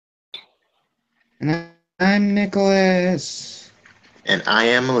And I'm Nicholas. And I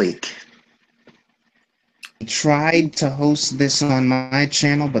am Malik. I tried to host this on my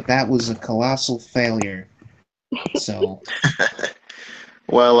channel, but that was a colossal failure. So,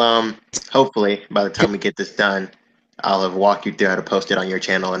 Well, hopefully by the time we get this done, I'll have walked you through how to post it on your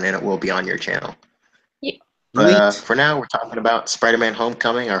channel, and then it will be on your channel. Yeah. But sweet. for now, we're talking about Spider-Man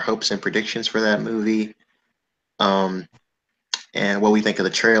Homecoming, our hopes and predictions for that movie, um, and what we think of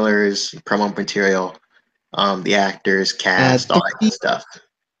the trailers, promo material, the actors, Uh, cast, all that good three, stuff.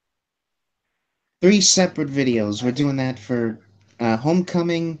 three separate videos. We're doing that for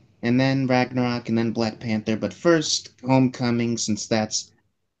Homecoming, and then Ragnarok, and then Black Panther. But first, Homecoming, since that's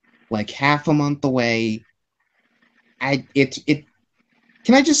like half a month away. It.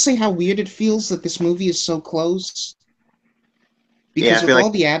 Can I just say how weird it feels that this movie is so close? Yeah, I Because feel with like all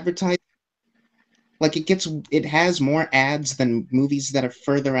the advertising, like it has more ads than movies that are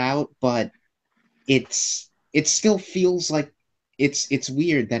further out, but it still feels like it's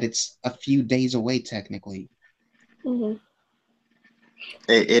weird that it's a few days away technically. hmm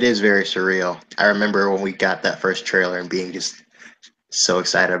it is very surreal. I remember when we got that first trailer and being just so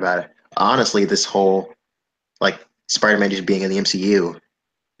excited about it. Honestly, this whole like Spider-Man just being in the MCU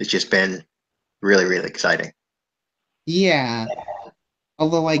has just been really, really exciting. Yeah,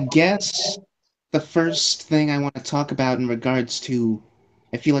 although I guess the first thing I want to talk about in regards to,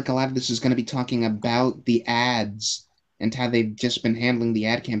 I feel like a lot of this is going to be talking about the ads and how they've just been handling the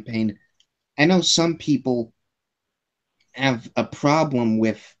ad campaign. I know some people have a problem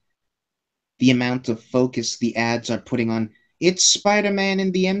with the amount of focus the ads are putting on it's Spider-Man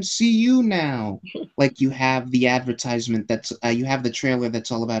in the MCU now. Like you have the advertisement that's you have the trailer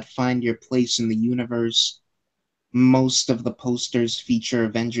that's all about find your place in the universe. Most of the posters feature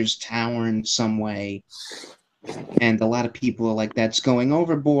Avengers Tower in some way, and a lot of people are like, "That's going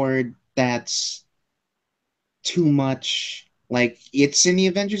overboard. That's too much." Like it's in the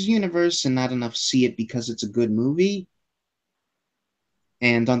Avengers universe, and not enough see it because it's a good movie.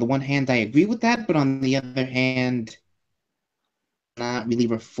 And on the one hand, I agree with that, but on the other hand, not really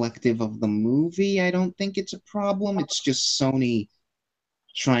reflective of the movie. I don't think it's a problem. It's just Sony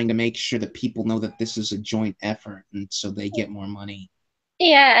trying to make sure that people know that this is a joint effort and so they get more money.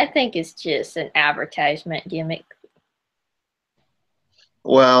 Yeah, I think it's just an advertisement gimmick.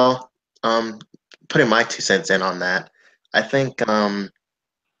 Well, putting my 2 cents in on that, I think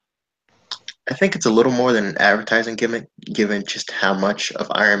I think it's a little more than an advertising gimmick, given just how much of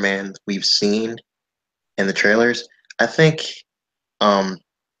Iron Man we've seen in the trailers. I think um,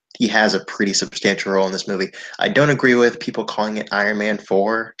 he has a pretty substantial role in this movie. I don't agree with people calling it Iron Man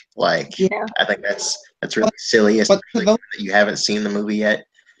 4. Like, Yeah. I think that's really But silly, but especially given that you haven't seen the movie yet.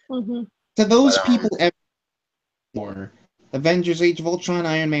 hmm to But those people for Avengers Age of Ultron,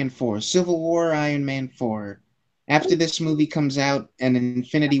 Iron Man 4, Civil War, Iron Man 4. After this movie comes out and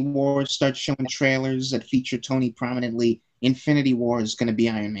Infinity War starts showing trailers that feature Tony prominently, Infinity War is going to be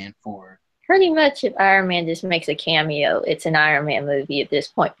Iron Man 4. Pretty much, if Iron Man just makes a cameo, it's an Iron Man movie at this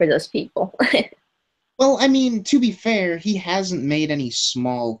point for those people. Well, I mean, to be fair, he hasn't made any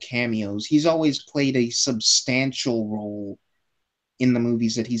small cameos. He's always played a substantial role in the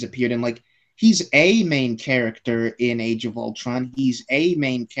movies that he's appeared in. Like, he's a main character in Age of Ultron, he's a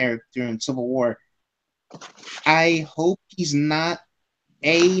main character in Civil War. I hope he's not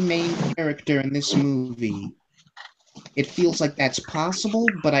a main character in this movie. It feels like that's possible,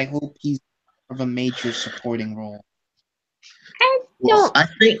 but I hope he's more of a major supporting role. I well, don't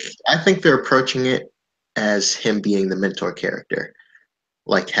think. I think they're approaching it as him being the mentor character,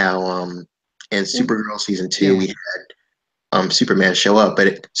 like how in Supergirl season 2 Yeah, we had Superman show up,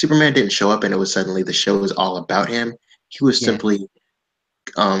 but Superman didn't show up, and it was suddenly the show was all about him. He was yeah. simply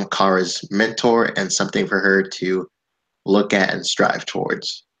Kara's mentor and something for her to look at and strive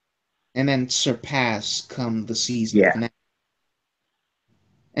towards. And then surpass come the season Yeah, finale.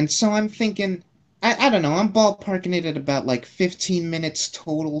 And so I'm thinking, I don't know, I'm ballparking it at about like 15 minutes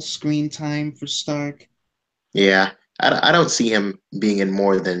total screen time for Stark. yeah. I don't see him being in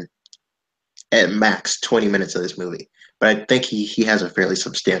more than at max 20 minutes of this movie, but I think he has a fairly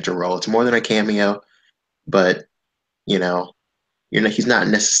substantial role. It's more than a cameo, but you know, he's not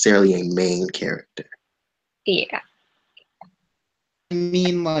necessarily a main character. Yeah. I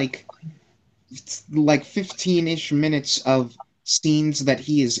mean, like 15-ish minutes of scenes that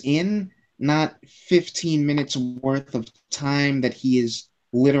he is in, not 15 minutes worth of time that he is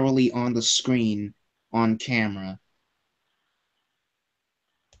literally on the screen on camera.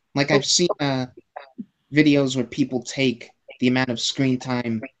 Like I've seen videos where people take the amount of screen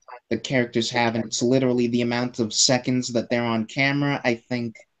time the characters have, and it's literally the amount of seconds that they're on camera. I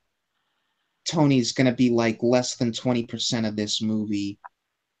think Tony's gonna be like less than 20% of this movie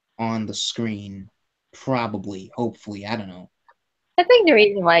on the screen. Probably, hopefully, I don't know. I think the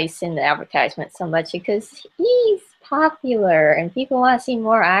reason why he's in the advertisement so much is because he's popular and people want to see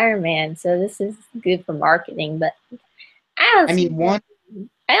more Iron Man. So this is good for marketing. But I don't I see mean, one,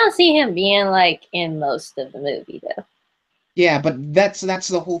 I don't see him being like in most of the movie though. yeah, but that's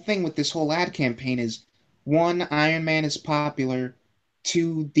the whole thing with this whole ad campaign is one, Iron Man is popular,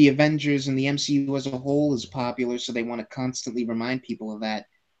 two, the Avengers and the MCU as a whole is popular, so they want to constantly remind people of that,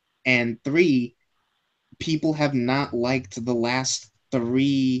 and three, people have not liked the last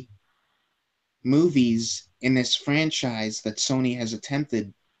three movies in this franchise that Sony has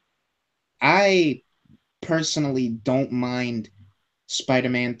attempted. I personally don't mind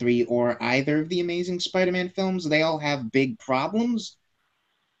Spider-Man 3 or either of the Amazing Spider-Man films. They all have big problems.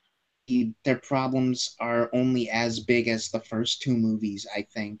 Their problems are only as big as the first two movies, I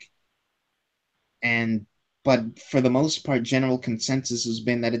think. And but for the most part, general consensus has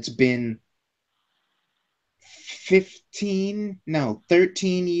been that it's been 13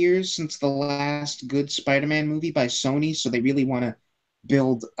 years since the last good Spider-Man movie by Sony, so they really want to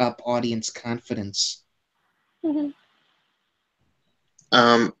build up audience confidence. Mhm.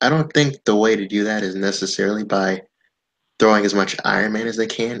 I don't think the way to do that is necessarily by throwing as much Iron Man as they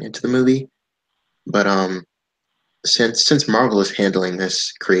can into the movie, but since Marvel is handling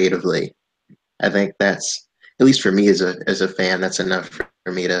this creatively, I think that's at least for me as a fan, that's enough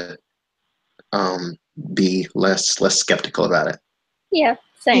for me to um, be less skeptical about it Yeah,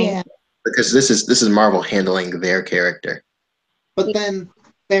 same. Yeah, because this is Marvel handling their character. but then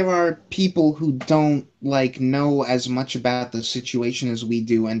there are people who don't like know as much about the situation as we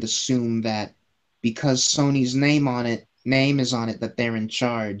do and assume that because Sony's name is on it that they're in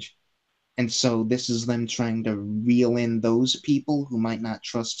charge. And so this is them trying to reel in those people who might not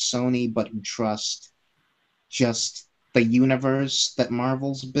trust Sony but who trust just the universe that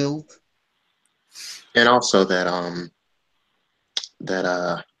Marvel's built. And also that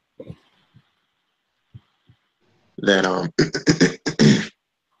that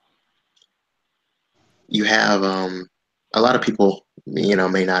you have a lot of people may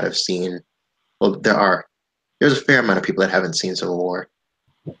not have seen. Well, there's a fair amount of people that haven't seen Civil War,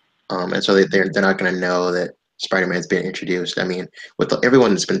 and so they're not going to know that Spider-Man's been introduced. I mean, with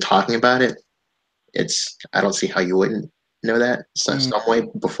everyone that's been talking about it, it's I don't see how you wouldn't know that Mm. some way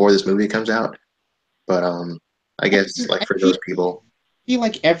before this movie comes out. But I guess I like for feel, those people, feel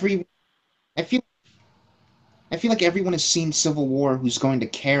like every I feel I feel like everyone has seen Civil War who's going to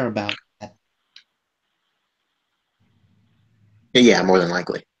care about that. yeah, more than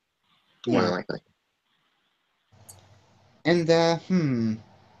likely, more than Yeah. likely. And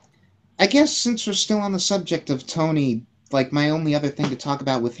I guess since we're still on the subject of Tony, like my only other thing to talk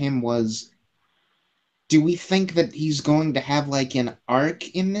about with him was, do we think that he's going to have like an arc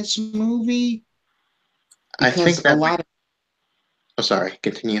in this movie? I think Because a that. lot of Oh, sorry.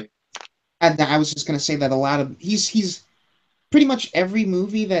 Continue. I was just going to say that a lot of he's pretty much every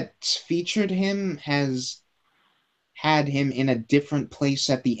movie that's featured him has had him in a different place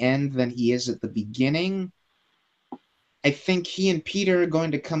at the end than he is at the beginning. I think he and Peter are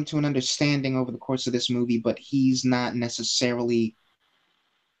going to come to an understanding over the course of this movie, but he's not necessarily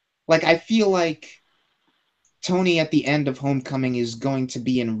like I feel like Tony at the end of Homecoming is going to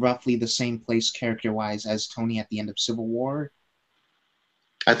be in roughly the same place character wise as Tony at the end of Civil War.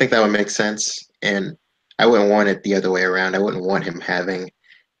 I think that would make sense, and I wouldn't want it the other way around. I wouldn't want him having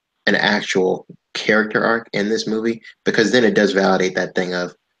an actual character arc in this movie because then it does validate that thing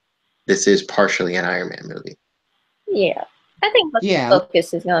of this is partially an Iron Man movie. Yeah. I think the Yeah,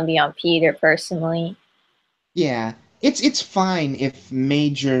 focus is going to be on Peter personally. yeah. It's fine if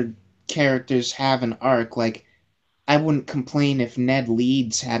major characters have an arc. Like I wouldn't complain if Ned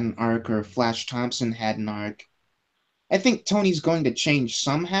Leeds had an arc or Flash Thompson had an arc. I think Tony's going to change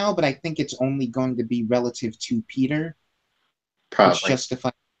somehow, but I think it's only going to be relative to Peter, which Probably.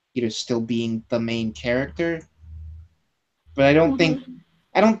 justifies Peter still being the main character. But I don't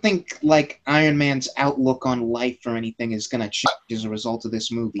think like Iron Man's outlook on life or anything is gonna change as a result of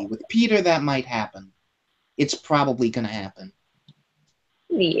this movie. With Peter, that might happen. It's probably gonna happen.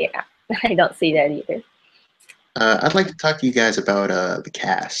 Yeah. I don't see that either. I'd like to talk to you guys about the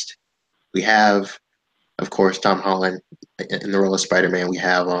cast. We have, of course, Tom Holland in the role of Spider-Man. We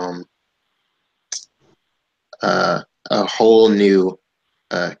have uh, a whole new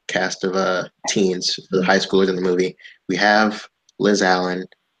cast of teens, the high schoolers in the movie. We have Liz Allen.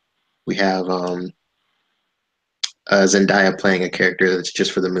 We have Zendaya playing a character that's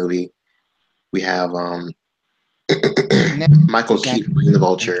just for the movie. We have Ned Michael was Keaton actually playing the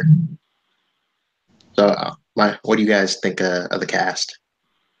Vulture. So, what do you guys think of the cast?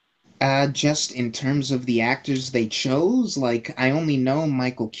 Just in terms of the actors they chose, like I only know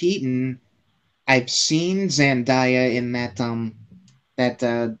Michael Keaton. I've seen Zendaya in that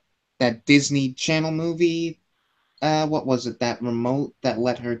that Disney Channel movie. What was it? That remote that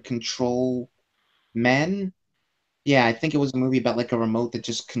let her control men? Yeah, I think it was a movie about like a remote that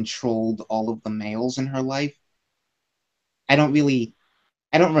just controlled all of the males in her life. I don't really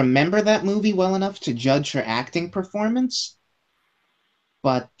I don't remember that movie well enough to judge her acting performance,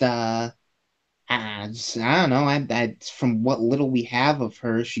 but I don't know. From what little we have of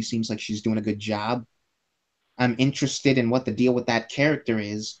her, she seems like she's doing a good job. I'm interested in what the deal with that character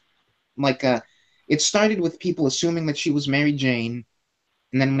is. Like, it started with people assuming that she was Mary Jane,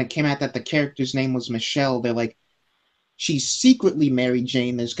 and then when it came out that the character's name was Michelle, they're like, she's secretly Mary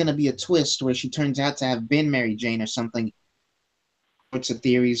Jane. There's gonna be a twist where she turns out to have been Mary Jane or something. Sorts of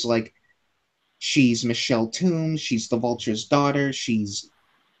theories like she's Michelle Toombs, she's the Vulture's daughter, she's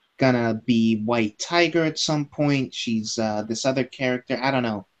gonna be White Tiger at some point, she's this other character. I don't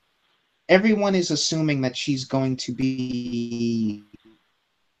know. Everyone is assuming that she's going to be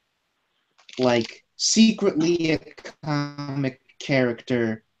like secretly a comic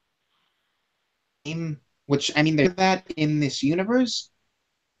character, which I mean, there's that in this universe,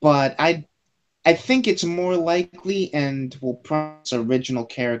 but I think it's more likely and will probably original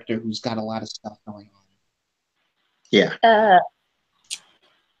character who's got a lot of stuff going on. Yeah.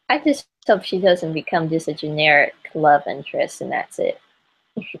 I just hope she doesn't become just a generic love interest and that's it.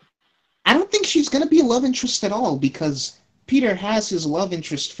 I don't think she's going to be a love interest at all because Peter has his love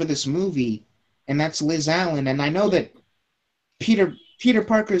interest for this movie, and that's Liz Allen. And I know that Peter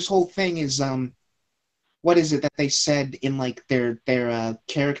Parker's whole thing is what is it that they said in like their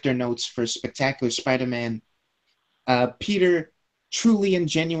character notes for Spectacular Spider-Man? Peter truly and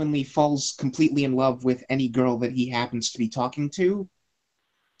genuinely falls completely in love with any girl that he happens to be talking to.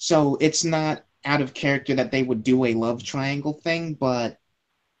 So it's not out of character that they would do a love triangle thing, but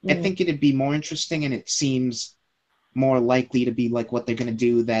I think it'd be more interesting, and it seems more likely to be like what they're going to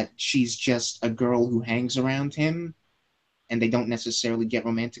do, that she's just a girl who hangs around him and they don't necessarily get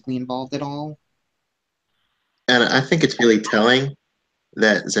romantically involved at all. And I think it's really telling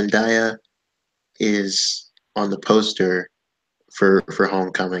that Zendaya is on the poster for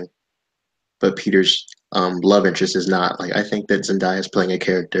Homecoming, but Peter's love interest is not. Like, I think that Zendaya is playing a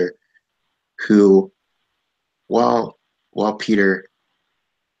character who, while while Peter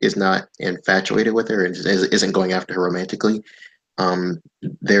is not infatuated with her and isn't going after her romantically, um,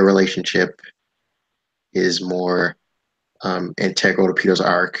 their relationship is more integral to Peter's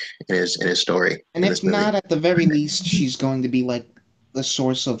arc in his story And in if this movie. not, at the very least, she's going to be like the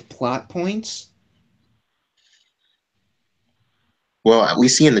source of plot points. Well, we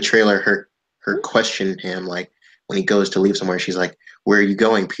see in the trailer her question him like when he goes to leave somewhere. She's like, "Where are you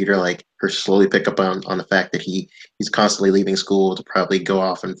going, Peter?" Like her slowly pick up on the fact that he's constantly leaving school to probably go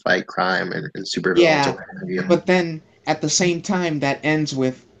off and fight crime and supervillains or Yeah, what have you. but then at the same time, that ends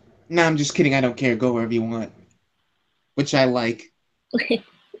with, "Nah, I'm just kidding. I don't care. Go wherever you want," which I like.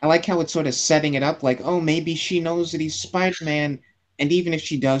 I like how it's sort of setting it up like, oh, maybe she knows that he's Spider-Man, and even if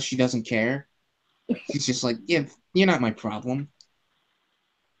she does, she doesn't care. She's just like, yeah, you're not my problem.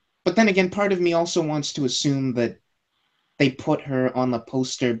 But then again, part of me also wants to assume that they put her on the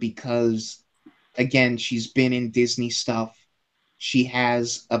poster because, again, she's been in Disney stuff. She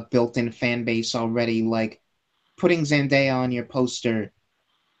has a built-in fan base already. Like, putting Zendaya on your poster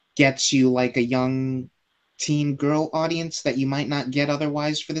gets you like a young teen girl audience that you might not get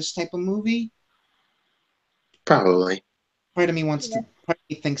otherwise for this type of movie. Probably. Part of me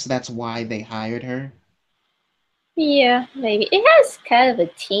thinks that's why they hired her. Yeah, maybe. It has kind of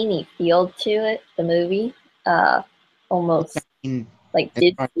a teeny feel to it, the movie. Almost In, like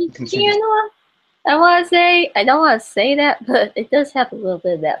as far as Disney I'm concerned, Channel. I want to say, I don't want to say that, but it does have a little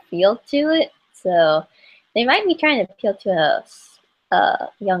bit of that feel to it. So they might be trying to appeal to a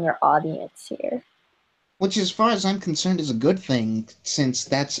younger audience here. which, as far as I'm concerned, is a good thing, since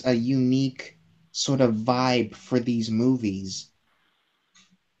that's a unique sort of vibe for these movies.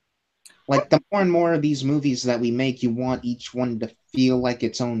 Like, the more and more of these movies that we make, you want each one to feel like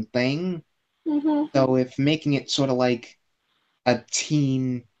its own thing. Mm-hmm. So if making it sort of like a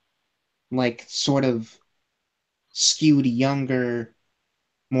teen, like sort of skewed younger,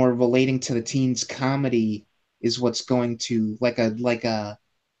 more relating to the teens comedy is what's going to like a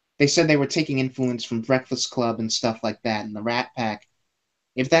they said they were taking influence from Breakfast Club and stuff like that and the Rat Pack.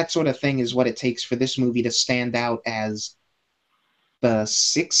 If that sort of thing is what it takes for this movie to stand out as the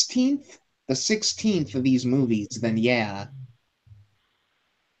 16th, of these movies, then yeah.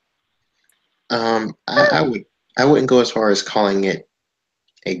 I wouldn't go as far as calling it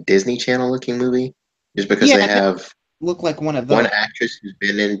a Disney Channel looking movie, just because Yeah, they it does have look like one of one those. actress who's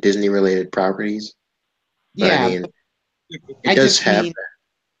been in Disney related properties. But I Yeah, mean, but it I does just have mean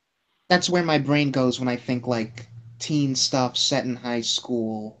that's where my brain goes when I think like teen stuff set in high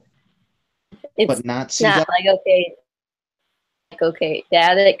school, It's but not not CW. like okay,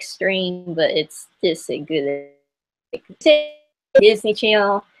 that extreme, but it's just a good. Like, say Disney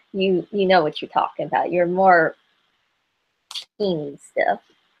Channel, you know what you're talking about. You're more teen stuff.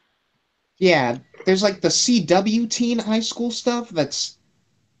 Yeah, there's like the CW teen high school stuff that's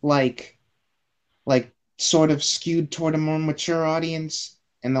like like sort of skewed toward a more mature audience,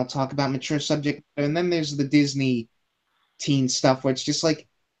 and they'll talk about mature subject matter. And then there's the Disney teen stuff where it's just like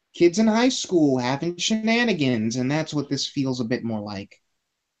kids in high school having shenanigans, and that's what this feels a bit more like.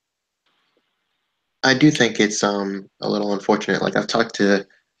 I do think it's a little unfortunate. Like I've talked to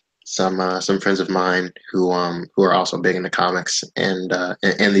some friends of mine who are also big into comics and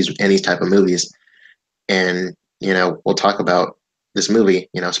these type of movies, and we'll talk about this movie.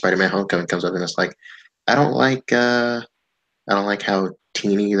 Spider-Man Homecoming comes up, and it's like I don't like I don't like how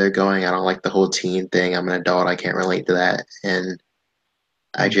teeny they're going. I don't like the whole teen thing. I'm an adult. I can't relate to that. And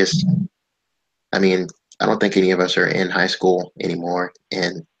I Mm. just, I mean, I don't think any of us are in high school anymore.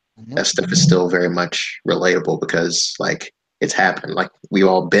 And that Nope. stuff is still very much relatable because, like, it's happened. Like, we've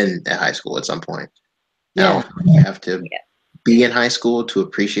all been at high school at some point. And I Yeah, don't think you have to Yeah. be in high school to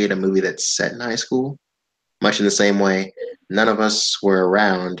appreciate a movie that's set in high school. Much in the same way, none of us were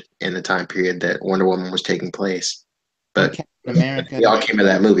around in the time period that Wonder Woman was taking place. or But Captain America. we all came to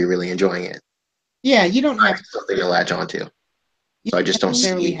that movie really enjoying it. Yeah, you don't have Something to latch onto. you So I don't just don't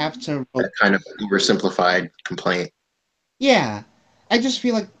necessarily see have to. that kind of oversimplified complaint. Yeah, I just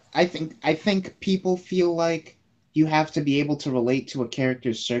feel like I think people feel like you have to be able to relate to a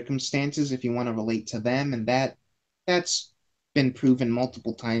character's circumstances if you want to relate to them, and that's been proven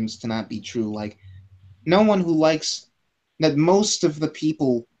multiple times to not be true. Like no one who likes that most of the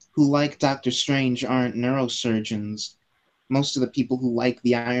people who like Doctor Strange aren't neurosurgeons. Most of the people who like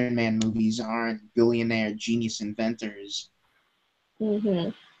the Iron Man movies aren't billionaire genius inventors.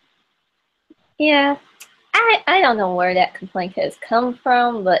 hmm Yeah. I don't know where that complaint has come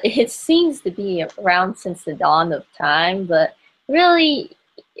from, but it seems to be around since the dawn of time. But really,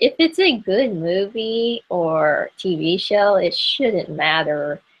 if it's a good movie or TV show, it shouldn't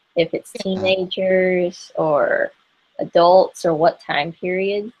matter if it's Yeah. teenagers or adults or what time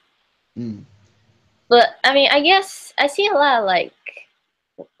period. Mm. But I mean, I guess I see a lot of like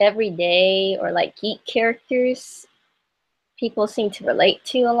everyday or like geek characters people seem to relate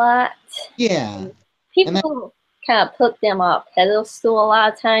to a lot. Yeah. And that People kind of put them on a pedestal a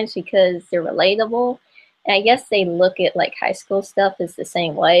lot of times because they're relatable. And I guess they look at like high school stuff as the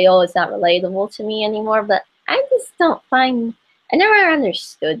same way. Oh, it's not relatable to me anymore. But I just don't find. I never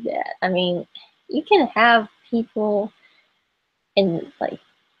understood that. I mean, you can have people in like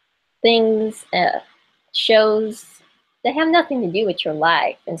things, shows that have nothing to do with your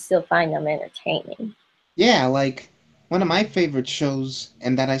life and still find them entertaining. Yeah, like one of my favorite shows,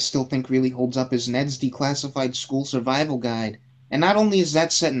 and that I still think really holds up, is Ned's Declassified School Survival Guide. And not only is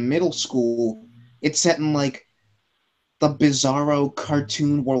that set in middle school, it's set in like the bizarro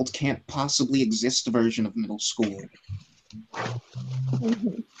cartoon world can't possibly exist version of middle school.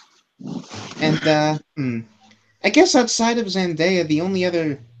 Mm-hmm. And I guess outside of Zendaya, the only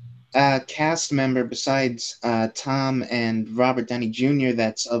other cast member besides Tom and Robert Downey Jr.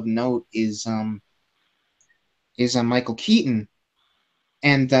 that's of note is Michael Keaton.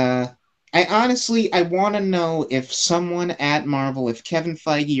 And I honestly I want to know if someone at Marvel, if Kevin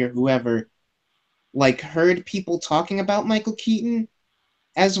Feige or whoever, like heard people talking about Michael Keaton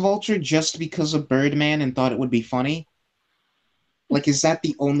as Vulture just because of Birdman and thought it would be funny. Like, is that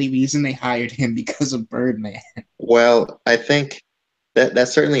the only reason they hired him because of Birdman? Well, I think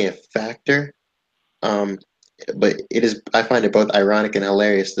that's certainly a factor. Um, but it is I find it both ironic and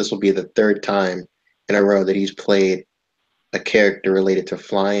hilarious. This will be the third time in a row that he's played a character related to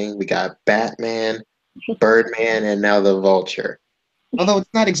flying. We got Batman, Birdman, and now the Vulture. Although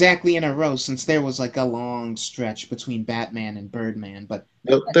it's not exactly in a row, since there was like a long stretch between Batman and Birdman. But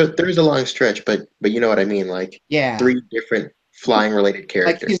There's a long stretch, but you know what I mean, like yeah, three different flying related like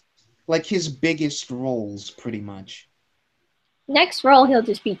characters. his biggest roles, pretty much. Next role, he'll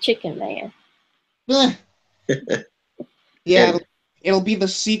just be Chicken Man. Eh, yeah, And it'll be the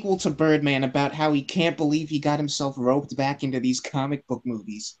sequel to Birdman about how he can't believe he got himself roped back into these comic book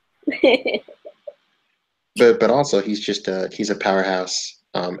movies. but also he's a powerhouse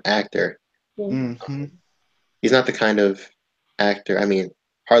actor. Hmm. He's not the kind of actor. I mean,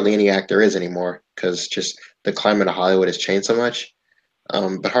 hardly any actor is anymore because just the climate of Hollywood has changed so much.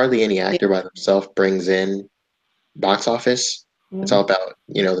 But hardly any actor by themselves brings in box office. It's all about,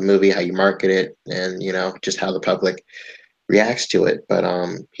 the movie, how you market it, and, just how the public reacts to it. But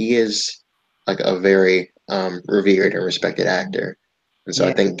he is like a very revered and respected actor. And so I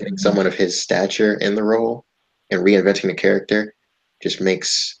Yeah. think getting someone of his stature in the role and reinventing the character just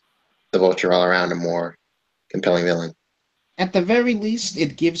makes the Vulture all around a more compelling villain. At the very least,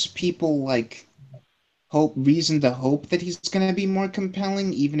 it gives people like reason to hope that he's going to be more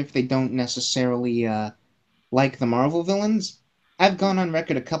compelling, even if they don't necessarily like the Marvel villains. I've gone on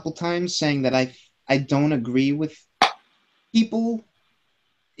record a couple times saying that I don't agree with people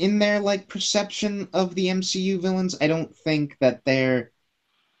in their like perception of the MCU villains. I don't think that they're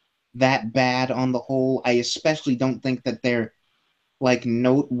that bad on the whole. I especially don't think that they're like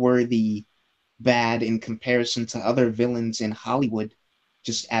noteworthy bad in comparison to other villains in Hollywood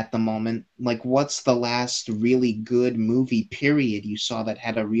just at the moment. Like, what's the last really good movie, period, you saw that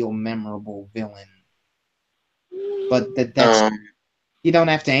had a real memorable villain? But that's Um, you don't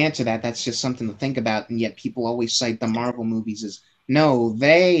have to answer that. That's just something to think about. And yet people always cite the Marvel movies as no,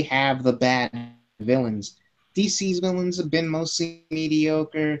 they have the bad villains. DC's villains have been mostly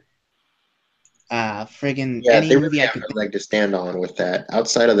mediocre. Friggin' yeah, any they really movie I have could no think. leg to stand on with that.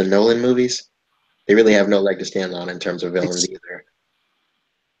 Outside of the Nolan movies, they really have no leg to stand on in terms of villains It's either.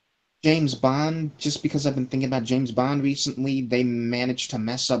 James Bond. Just because I've been thinking about James Bond recently, they managed to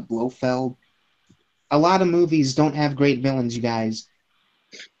mess up Blofeld. A lot of movies don't have great villains, you guys.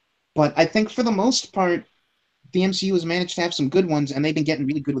 But I think for the most part, the MCU has managed to have some good ones, and they've been getting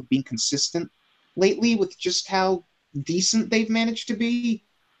really good with being consistent lately with just how decent they've managed to be.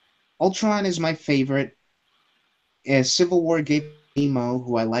 Ultron is my favorite. Civil War gave Emo,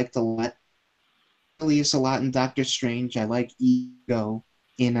 who I liked a lot. Alias a lot in Doctor Strange. I like Ego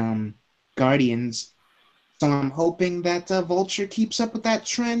in Guardians. So I'm hoping that Vulture keeps up with that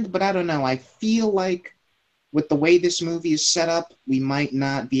trend, but I don't know. I feel like with the way this movie is set up, we might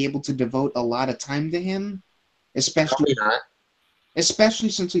not be able to devote a lot of time to him, especially Probably not. especially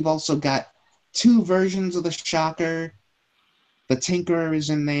since we've also got two versions of the Shocker. The Tinkerer is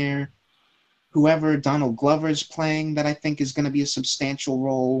in there. Whoever Donald Glover is playing, that I think is going to be a substantial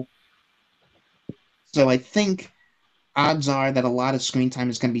role. So I think odds are that a lot of screen time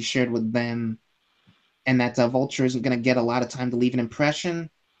is going to be shared with them, and that Vulture isn't going to get a lot of time to leave an impression.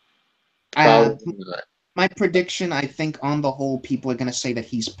 Uh, Probably not. my prediction, I think, on the whole, people are going to say that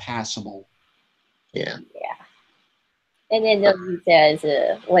he's passable. Yeah. Yeah. And then they'll use that as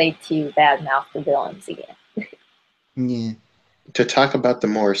a way to badmouth the villains again. Yeah. To talk about the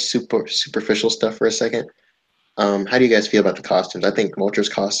more superficial stuff for a second, how do you guys feel about the costumes? I think Vulture's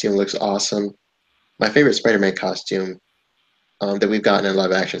costume looks awesome. My favorite Spider-Man costume that we've gotten in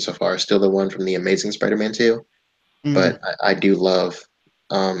live action so far is still the one from the Amazing Spider-Man 2, Mm. but I do love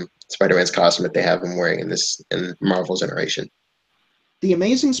Spider-Man's costume that they have him wearing in Marvel's iteration. The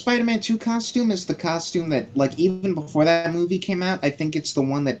Amazing Spider-Man 2 costume is the costume that, like, even before that movie came out, I think it's the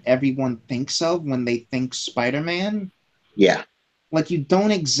one that everyone thinks of when they think Spider-Man. Yeah, Like, you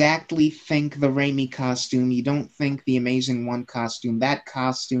don't exactly think the Raimi costume, you don't think the Amazing 1 costume. That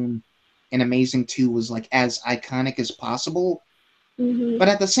costume in Amazing 2 was, like, as iconic as possible. Mm-hmm. But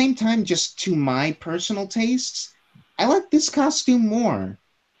at the same time, just to my personal tastes, I like this costume more.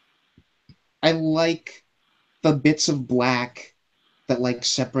 I like the bits of black that like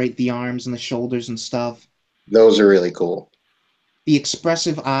separate the arms and the shoulders and stuff. those are really cool. The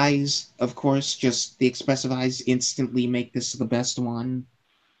expressive eyes, of course, just the expressive eyes instantly make this the best one.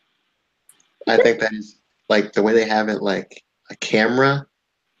 I think that is like the way they have it, like a camera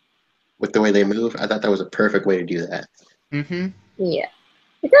with the way they move. I thought that was a perfect way to do that. Mm-hmm. Yeah.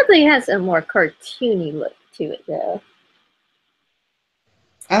 It definitely has a more cartoony look to it, though.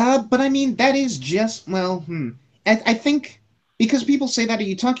 But I mean, that is just, well, I think, because people say that, are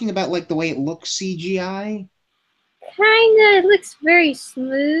you talking about like the way it looks CGI? Kinda. It looks very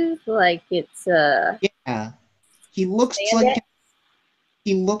smooth, like it's Yeah. He looks spandex. like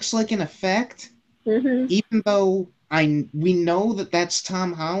he looks like an effect, Mm-hmm. even though we know that that's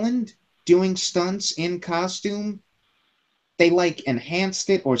Tom Holland doing stunts in costume. They like enhanced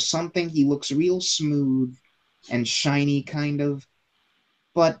it or something. He looks real smooth and shiny, kind of.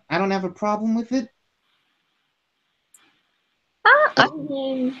 But I don't have a problem with it. I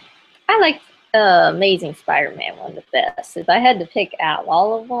mean, I like Amazing Spider-Man one the best. If I had to pick out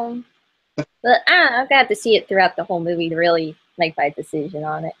all of them, but I've got to see it throughout the whole movie to really make my decision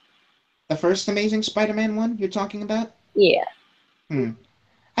on it. The first Amazing Spider-Man one you're talking about? Yeah. Hmm.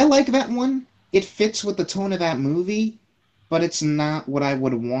 I like that one. It fits with the tone of that movie. but it's not what I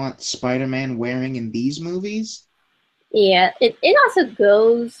would want Spider-Man wearing in these movies. Yeah, it also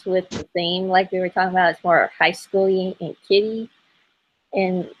goes with the theme, like we were talking about. It's more high schooly and kiddie,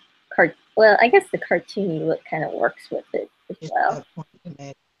 and well, I guess the cartoony look kind of works with it as Just well. a point to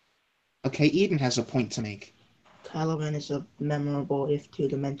make. Okay, Eden has a point to make. Kylo Ren is a memorable, if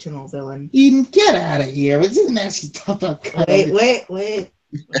two-dimensional villain. Eden, get out of here! We didn't ask you to talk about Kylo. Wait.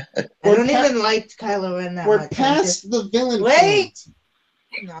 I don't even like Kylo Ren that We're much. past the villain Wait! point.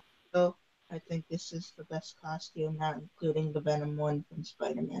 No, so I think this is the best costume, not including the Venom one from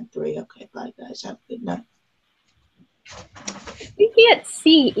Spider-Man 3. Okay, bye guys. Have a good night. We can't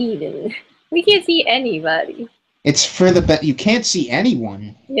see Eden. We can't see anybody. It's for the you can't see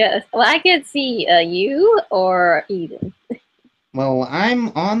anyone. Yes. Well, I can't see you or Eden. Well, I'm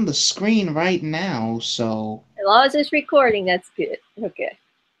on the screen right now, so As long as it's recording, that's good. Okay.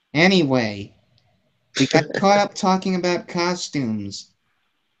 anyway, we got caught up talking about costumes.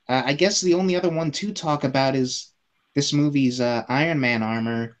 I guess the only other one to talk about is this movie's Iron Man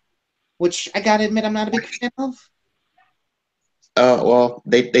armor, which I gotta admit I'm not a big fan of. Oh, well,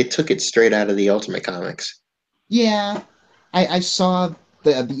 they took it straight out of the Ultimate Comics. Yeah, I saw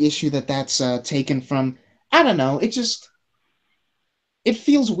the issue that's taken from. I don't know. It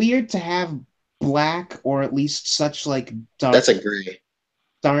feels weird to have black or at least such like That's a gray.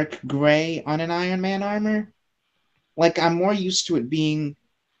 dark gray on an Iron Man armor. Like I'm more used to it being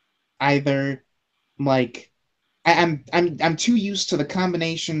either like I'm too used to the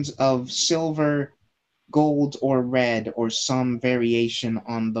combinations of silver, gold, or red, or some variation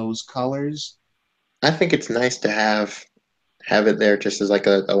on those colors. I think it's nice to have it there just as like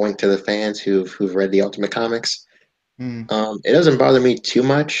a wink to the fans who've read the Ultimate Comics. Hmm. It doesn't bother me too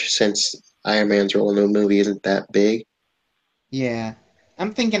much since Iron Man's role in the movie isn't that big. Yeah.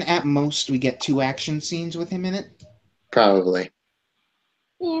 I'm thinking at most we get 2 action scenes with him in it. Probably.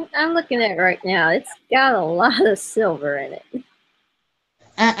 Yeah, I'm looking at it right now. It's got a lot of silver in it.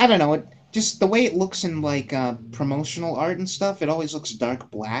 I don't know. It just the way it looks in like promotional art and stuff. It always looks dark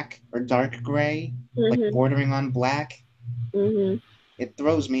black or dark gray, like Mm-hmm. bordering on black. Mm-hmm. It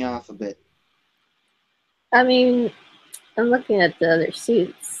throws me off a bit. I mean, I'm looking at the other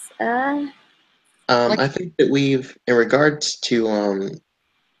suits. Like, I think that in regards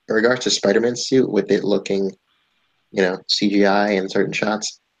to Spider-Man's suit, with it looking, CGI in certain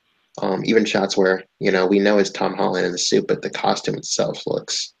shots, even shots where, we know it's Tom Holland in the suit, but the costume itself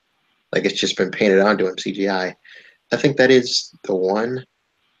looks like it's just been painted onto him CGI. I think that is the one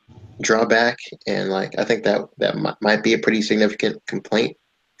drawback, and like I think that might be a pretty significant complaint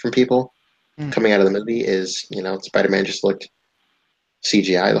from people mm, coming out of the movie is, Spider-Man just looked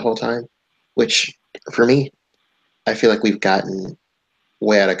CGI the whole time, which for me, I feel like we've gotten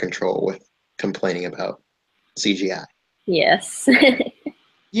way out of control with complaining about CGI. yes.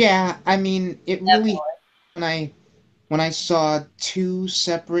 yeah, I mean, it really Definitely. when I saw 2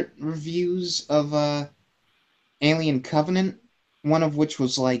 separate reviews of Alien Covenant, one of which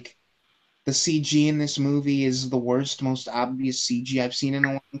was like the CG in this movie is the worst, most obvious CG I've seen in a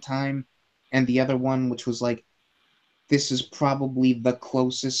long time, and the other one which was like this is probably the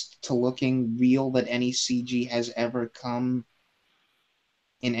closest to looking real that any CG has ever come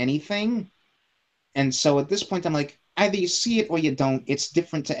in anything. And so at this point, I'm like, either you see it or you don't. It's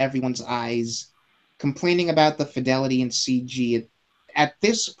different to everyone's eyes. Complaining about the fidelity in CG at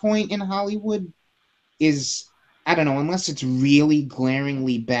this point in Hollywood is, I don't know, unless it's really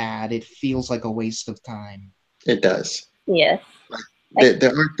glaringly bad, it feels like a waste of time. It does. Yes.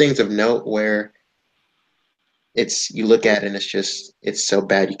 There are things of note where you look at it and it's so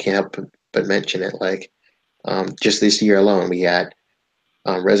bad you can't help but mention it. Like just this year alone, we had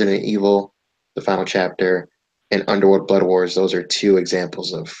Resident Evil, the final chapter, and Underworld Blood Wars. Those are 2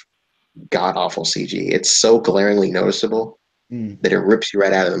 examples of god awful CG. It's so glaringly noticeable Mm. that it rips you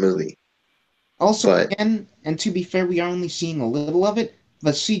right out of the movie. Also, But again, and to be fair, we are only seeing a little of it.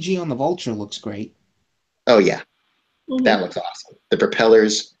 The CG on the Vulture looks great. oh yeah, Mm-hmm. that looks awesome. The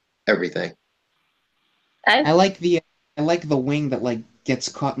propellers, everything. I like the wing that like gets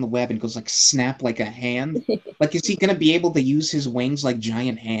caught in the web and goes like snap like a hand. Like, is he gonna be able to use his wings like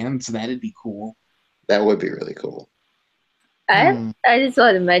giant hands? That'd be cool. That would be really cool. I just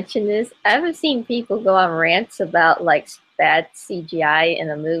want to mention this. I haven't seen people go on rants about like bad CGI in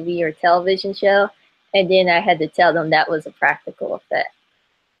a movie or television show, and then I had to tell them that was a practical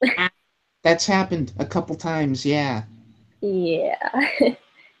effect. That's happened a couple times, yeah. Yeah.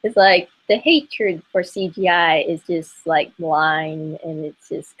 It's like the hatred for CGI is just like blind and it's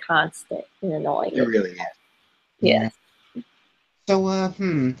just constant and annoying. It really is. Yes. So,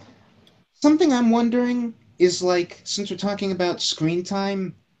 something I'm wondering is like, since we're talking about screen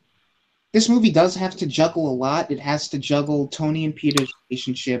time, this movie does have to juggle a lot. It has to juggle Tony and Peter's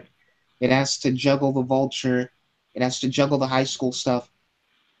relationship. It has to juggle the vulture. It has to juggle the high school stuff.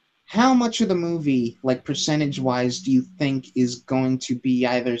 How much of the movie, like percentage wise, do you think is going to be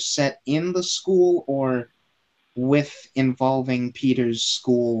either set in the school or with involving Peter's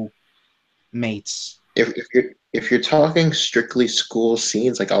school mates? If you're talking strictly school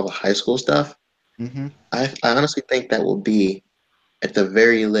scenes, like all the high school stuff, Mm-hmm. I honestly think that will be at the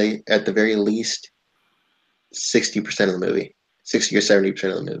very least 60% of the movie, 60 or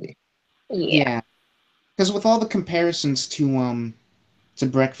 70% of the movie. Yeah. Yeah, because with all the comparisons to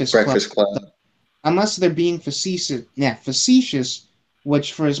Breakfast Club, Breakfast Club. unless they're being facetious, yeah, facetious,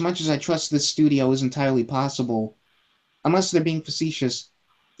 which for as much as I trust this studio is entirely possible, unless they're being facetious,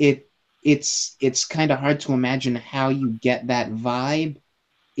 it it's kind of hard to imagine how you get that vibe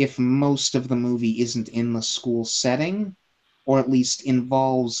if most of the movie isn't in the school setting, or at least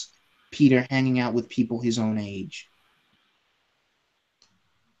involves Peter hanging out with people his own age.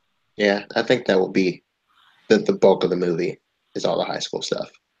 Yeah, I think that will be the bulk of the movie is all the high school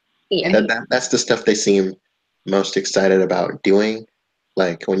stuff. Yeah. And That's the stuff they seem most excited about doing.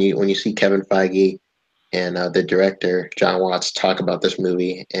 Like when you see Kevin Feige and the director John Watts talk about this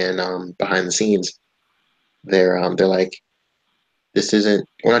movie and behind the scenes, they're like, this isn't.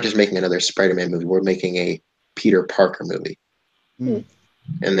 We're not just making another Spider-Man movie. We're making a Peter Parker movie, mm,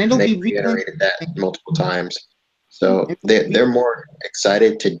 and and it'll they be really reiterated that interesting. multiple times. Mm, So they're more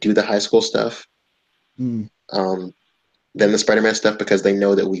excited to do the high school stuff mm, um, than the Spider-Man stuff because they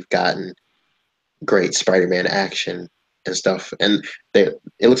know that we've gotten great Spider-Man action and stuff, and it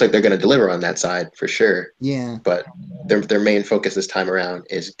looks like they're going to deliver on that side for sure. yeah. But their main focus this time around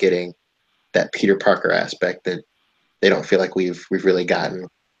is getting that Peter Parker aspect that they don't feel like we've really gotten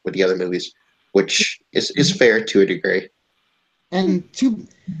with the other movies, which is fair to a degree. And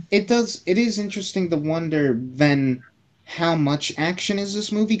it is interesting to wonder then how much action is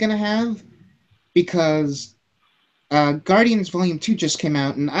this movie gonna have? Because Guardians Volume 2 just came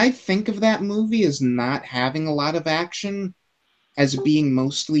out, and I think of that movie as not having a lot of action, as being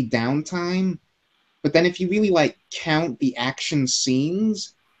mostly downtime. But then if you really like count the action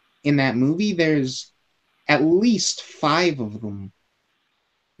scenes in that movie, there's at least five of them,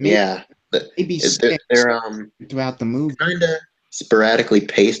 maybe Yeah, maybe they're six throughout the movie. kind of sporadically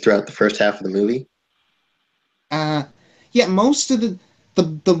paced throughout the first half of the movie. Uh, yeah, most of the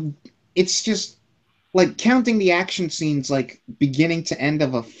it's just like counting the action scenes, like beginning to end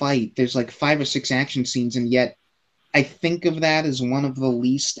of a fight. There's like five or six action scenes, and yet I think of that as one of the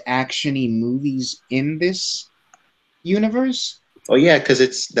least actiony movies in this universe. Oh yeah, because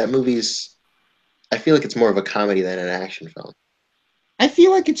it's that movie's. I feel like it's more of a comedy than an action film. I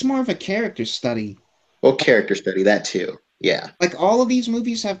feel like it's more of a character study. Well, character study that too. Yeah, Like all of these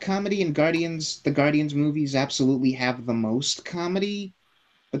movies have comedy, and the Guardians movies absolutely have the most comedy.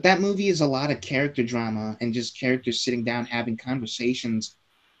 But that movie is a lot of character drama and just characters sitting down having conversations.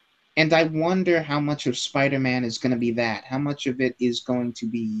 And I wonder how much of Spider-Man is going to be that. How much of it is going to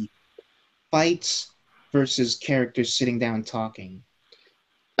be fights versus characters sitting down talking.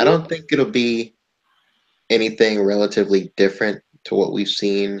 I don't think it'll be anything relatively different to what we've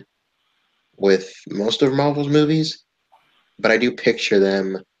seen with most of Marvel's movies, but I do picture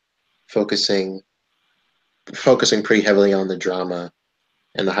them focusing focusing pretty heavily on the drama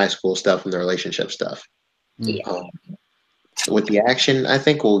and the high school stuff and the relationship stuff. Mm. Yeah. With the action, I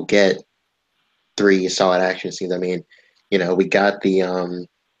think we'll get three solid action scenes. I mean, we got the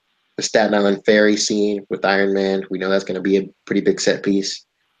Staten Island ferry scene with Iron Man. We know that's going to be a pretty big set piece.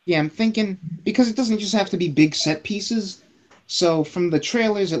 Yeah, I'm thinking because it doesn't just have to be big set pieces. So from the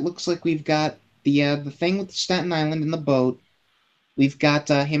trailers, it looks like we've got the thing with Staten Island in the boat. We've got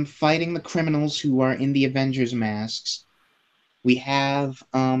him fighting the criminals who are in the Avengers masks. We have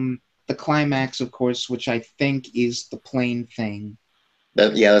the climax, of course, which I think is the plane thing,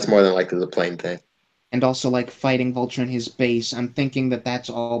 That's more than likely the plane thing. and also like fighting Vulture in his base. I'm thinking that that's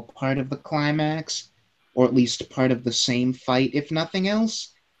all part of the climax, or at least part of the same fight, if nothing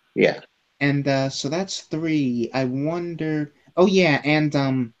else. Yeah, And so that's three. I wonder. Oh yeah, and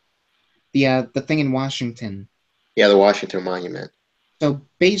the thing in Washington. yeah, the Washington Monument. So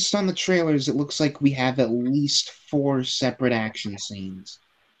based on the trailers, it looks like we have at least four separate action scenes.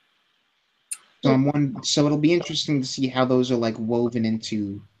 So it'll be interesting to see how those are like woven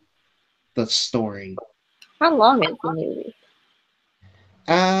into the story. How long is the movie?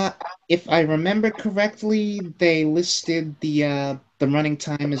 Uh, if I remember correctly, they listed the running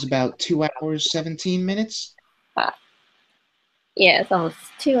time is about 2 hours 17 minutes. Uh, Yeah, it's almost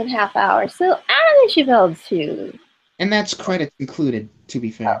 2.5 hours. So I should be able to. And that's credits included, to be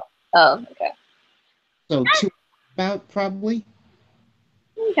fair. Oh, okay. So two about probably.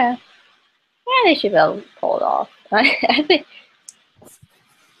 Okay. Yeah, they should be able to pull it off. I think.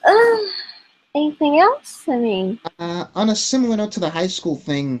 Uh, Anything else? I mean, On a similar note to the high school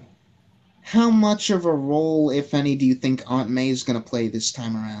thing, how much of a role, if any, do you think Aunt May is going to play this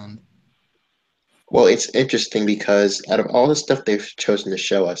time around? Well, it's interesting because out of all the stuff they've chosen to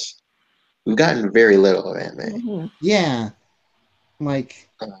show us, we've gotten very little of Aunt May. mm-hmm. Yeah, like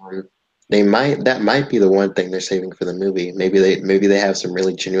That might be the one thing they're saving for the movie. Maybe they have some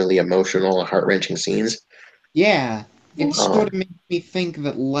really genuinely emotional, heart-wrenching scenes. yeah, it Um, sort of makes me think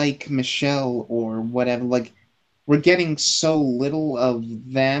that like Michelle or whatever, like we're getting so little of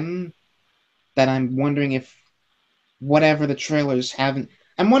them that I'm wondering if whatever the trailers haven't.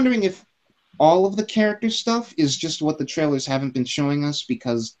 I'm wondering if all of the character stuff is just what the trailers haven't been showing us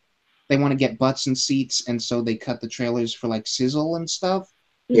because they want to get butts and seats, and so they cut the trailers for like sizzle and stuff.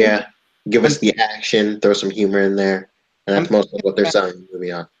 yeah, give I'm us the action, throw some humor in there, and I'm that's mostly thinking what they're that selling the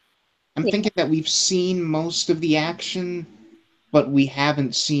movie on. I'm Yeah. thinking that we've seen most of the action, but we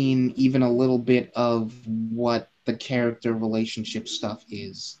haven't seen even a little bit of what the character relationship stuff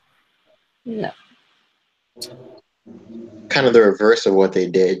is. No. Kind of the reverse of what they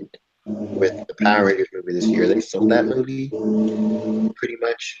did with the Power Rangers movie this year. They sold that movie pretty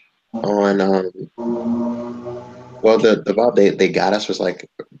much on well the vibe they got us was like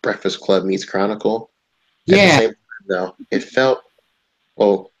Breakfast Club meets Chronicle. At the Yeah. same time though, it felt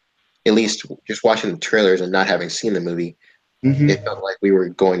well, at least just watching the trailers and not having seen the movie, Hmm. it felt like we were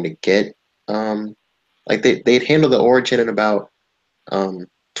going to get like they'd handle the origin in about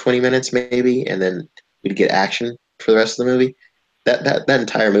 20 minutes maybe, and then we'd get action for the rest of the movie. That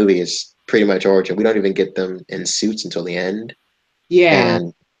entire movie is pretty much origin. We don't even get them in suits until the end. Yeah.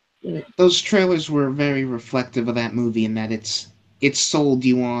 And Those trailers were very reflective of that movie in that it's sold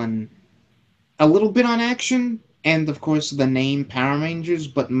you on a little bit on action and of course the name Power Rangers,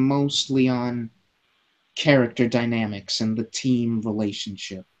 but mostly on character dynamics and the team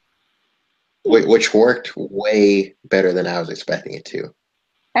relationship. which worked way better than I was expecting it to.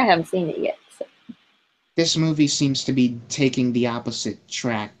 I haven't seen it yet. So. This movie seems to be taking the opposite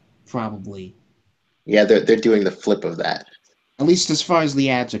track, probably. Yeah, they're doing the flip of that. At least as far as the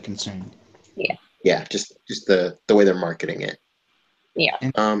ads are concerned. Yeah. Yeah, just the way they're marketing it. Yeah.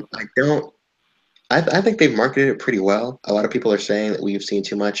 And I don't. I think they've marketed it pretty well. A lot of people are saying that we've seen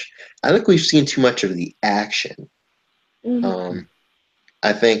too much. I think we've seen too much of the action. Mm-hmm.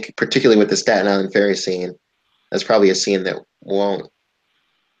 I think particularly with the Staten Island ferry scene, that's probably a scene that won't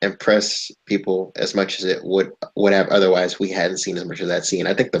impress people as much as it would have otherwise. We hadn't seen as much of that scene.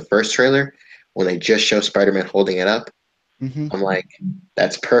 I think the first trailer, when they just show Spider-Man holding it up, mm-hmm. I'm like,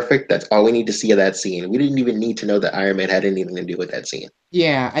 that's perfect. That's all we need to see of that scene. We didn't even need to know that Iron Man had anything to do with that scene.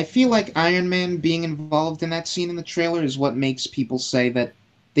 Yeah, I feel like Iron Man being involved in that scene in the trailer is what makes people say that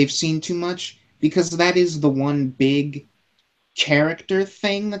they've seen too much, because that is the one big character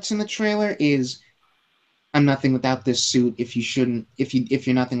thing that's in the trailer is I'm nothing without this suit. If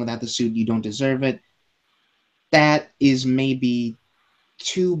you're nothing without the suit, you don't deserve it. That is maybe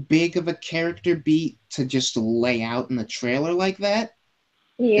too big of a character beat to just lay out in the trailer like that,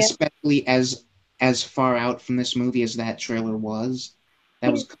 Yeah. especially as far out from this movie as that trailer was.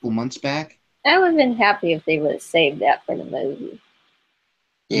 That was a couple months back. I would have been happy if they would have saved that for the movie.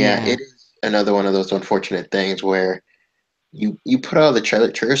 Yeah, Yeah. it is another one of those unfortunate things where you put all the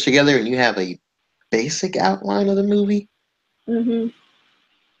trailers together and you have a basic outline of the movie. Mm-hmm.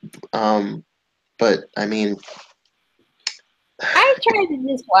 Um, but I mean, I tried to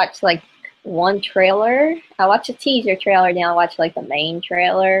just watch like one trailer. I watch a teaser trailer, then I watch like the main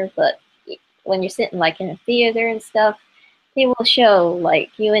trailer. But when you're sitting like in a theater and stuff, they will show like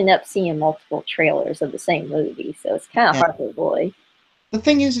you end up seeing multiple trailers of the same movie, so it's kind of Yeah. hard to avoid. The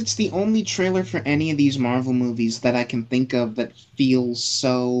thing is, it's the only trailer for any of these Marvel movies that I can think of that feels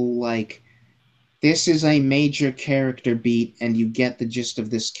so like this is a major character beat, and you get the gist of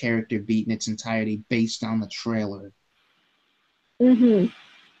this character beat in its entirety based on the trailer. Mm-hmm.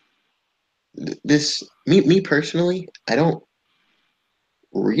 this me personally, I don't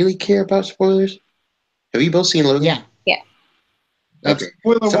really care about spoilers. Have you both seen Logan? Yeah. Yeah. Okay.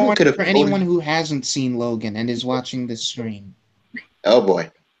 Spoiler Someone warning could have for told anyone me. who hasn't seen Logan and is watching this stream. Oh boy.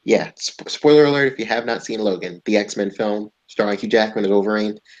 Yeah. Spoiler alert if you have not seen Logan, the X-Men film starring Hugh Jackman as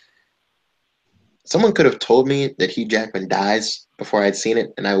Wolverine. Someone could have told me that Hugh Jackman dies before I'd seen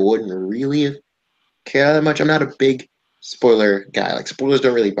it, and I wouldn't really care that much. I'm not a big spoiler guy. Like spoilers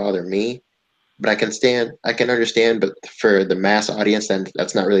don't really bother me. but I can understand, but for the mass audience, then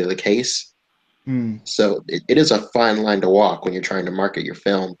that's not really the case. Hmm. So it is a fine line to walk when you're trying to market your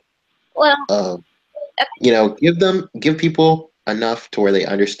film. Well, Uh, give people enough to where they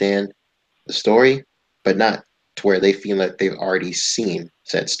understand the story, but not to where they feel like they've already seen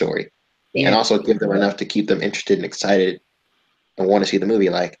said story. And Yeah. also give them enough to keep them interested and excited and want to see the movie.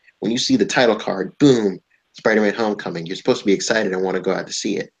 Like when you see the title card, boom, Spider-Man Homecoming, you're supposed to be excited and want to go out to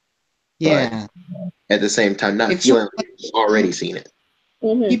see it. But Yeah. at the same time, not It's sort feeling of like like you've already seen it.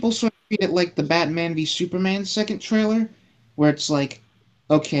 hmm people sort of treat it like the Batman v Superman second trailer, where it's like,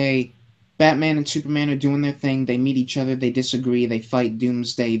 okay, Batman and Superman are doing their thing, they meet each other, they disagree, they fight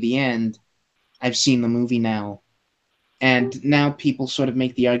Doomsday, the end. I've seen the movie now. And now people sort of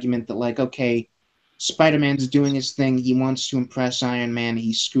make the argument that, like, okay, Spider Man's doing his thing, he wants to impress Iron Man,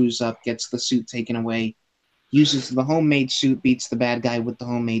 he screws up, gets the suit taken away, uses the homemade suit, beats the bad guy with the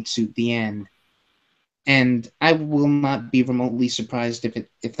homemade suit, the end. And I will not be remotely surprised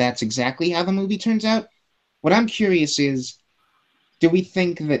if that's exactly how the movie turns out. What I'm curious is, do we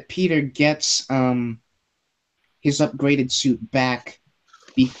think that Peter gets his upgraded suit back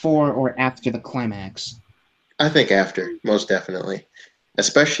before or after the climax? I think after, most definitely.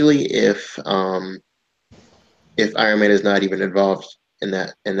 Especially if Iron Man is not even involved in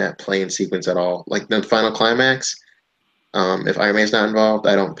that playing sequence at all. Like the final climax, if Iron Man's not involved,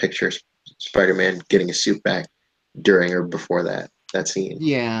 I don't picture Spider-Man getting his suit back during or before that scene.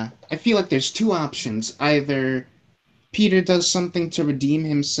 Yeah, I feel like there's two options. Either Peter does something to redeem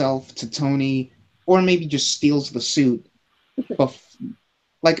himself to Tony, or maybe just steals the suit. Bef-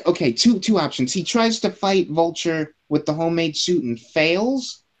 like, okay, two options. He tries to fight Vulture with the homemade suit and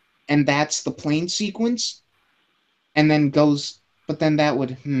fails, and that's the plane sequence, and then goes. But then that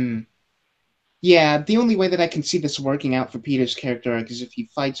would, Yeah, the only way that I can see this working out for Peter's character arc is if he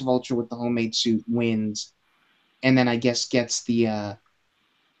fights Vulture with the homemade suit, wins, and then I guess gets the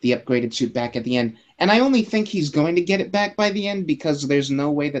upgraded suit back at the end. And I only think he's going to get it back by the end because there's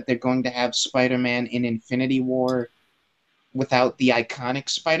no way that they're going to have Spider-Man in Infinity War without the iconic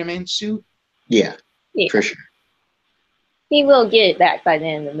Spider-Man suit. Yeah, yeah, for sure. he will get it back by the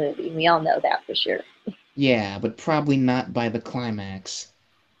end of the movie. We all know that for sure. Yeah, but probably not by the climax.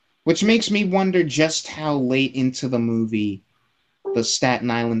 Which makes me wonder just how late into the movie the Staten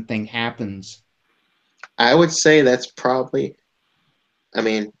Island thing happens. I would say that's probably. I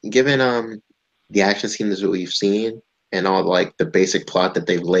mean, given the action scenes that we've seen and all like the basic plot that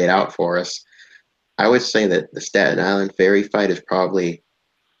they've laid out for us, I would say that the Staten Island ferry fight is probably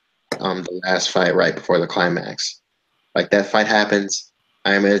the last fight right before the climax. Like that fight happens,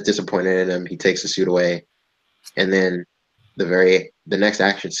 Iron Man is disappointed in him. He takes the suit away, and then the next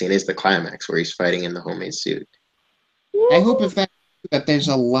action scene is the climax where he's fighting in the homemade suit. I hope if that there's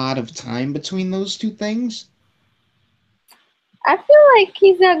a lot of time between those two things. I feel like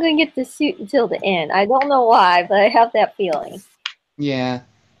he's not going to get the suit until the end. I don't know why, but I have that feeling. Yeah,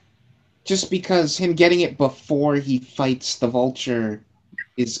 just because him getting it before he fights the Vulture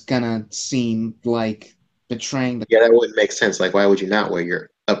is gonna seem like betraying the. Yeah, that wouldn't make sense. Like, why would you not wear your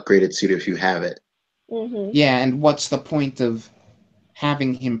upgraded suit if you have it? hmm Yeah, and what's the point of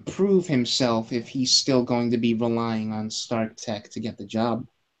having him prove himself if he's still going to be relying on Stark Tech to get the job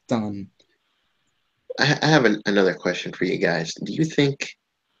done? I have another question for you guys. Do you think,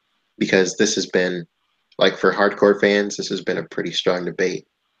 because this has been, like, for hardcore fans, this has been a pretty strong debate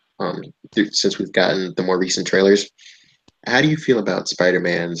since we've gotten the more recent trailers. How do you feel about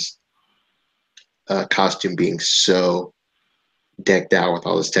Spider-Man's costume being so decked out with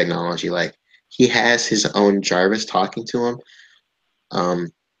all this technology? Like, he has his own Jarvis talking to him. Um,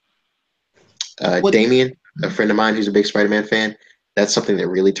 What Damien, a friend of mine who's a big Spider-Man fan, that's something that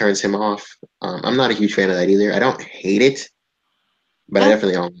really turns him off. I'm not a huge fan of that either. I don't hate it, but I I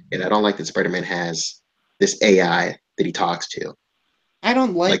definitely don't like it. I don't like that Spider-Man has this AI that he talks to. I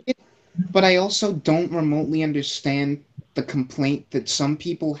don't like Like, it, but I also don't remotely understand the complaint that some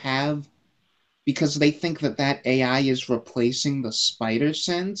people have because they think that that AI is replacing the spider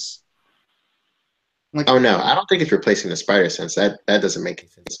sense. Like oh no, I don't think it's replacing the Spider Sense. That doesn't make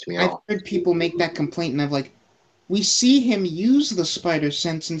sense to me at I've all. heard people make that complaint, and I've like, we see him use the spider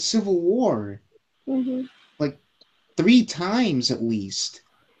sense in Civil War hmm like 3 times at least.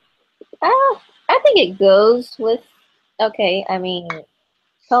 I think it goes with. Okay, I mean,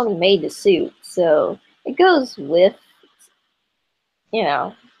 Tony made the suit, so it goes with, you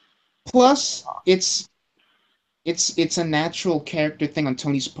know, Plus, it's a natural character thing on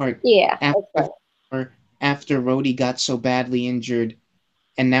Tony's part yeah, after okay. after Rhodey got so badly injured,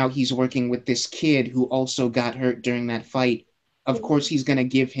 and now he's working with this kid who also got hurt during that fight. Of course, he's gonna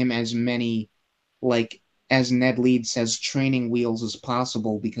give him as many like, as Ned Leeds says, training wheels as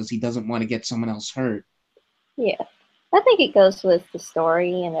possible because he doesn't want to get someone else hurt. Yeah. I think it goes with the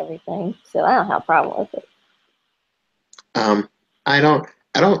story and everything, so I don't have a problem with it. I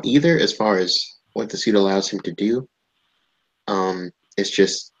don't either as far as what the suit allows him to do. It's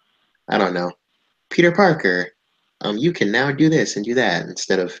just I don't know. Peter Parker, you can now do this and do that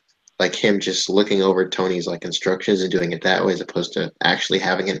instead of like him just looking over Tony's like instructions and doing it that way as opposed to actually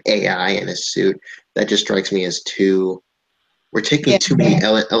having an AI in his suit. That just strikes me as too. We're taking Yeah, too many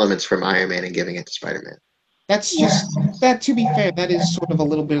elements from Iron Man and giving it to Spider-Man. that's just that. To be fair, that is sort of a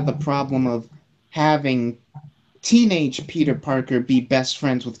little bit of the problem of having teenage Peter Parker be best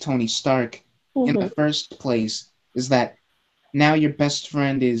friends with Tony Stark in the first place. Is that now your best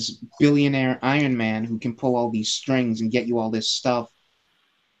friend is billionaire Iron Man who can pull all these strings and get you all this stuff.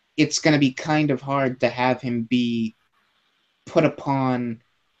 It's going to be kind of hard to have him be put upon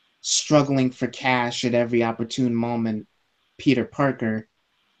struggling for cash at every opportune moment, Peter Parker.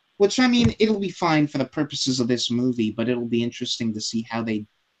 Which, I mean, it'll be fine for the purposes of this movie, but it'll be interesting to see how they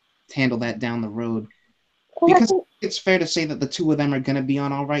handle that down the road. Because it's fair to say that the two of them are going to be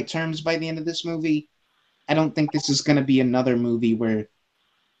on all right terms by the end of this movie. I don't think this is going to be another movie where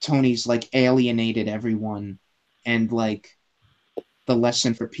Tony's like alienated everyone and like the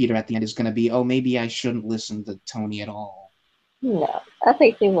lesson for Peter at the end is going to be, oh, maybe I shouldn't listen to Tony at all. No, I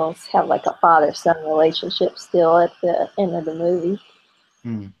think they will have like a father-son relationship still at the end of the movie.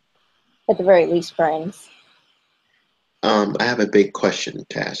 At the very least, friends. I have a big question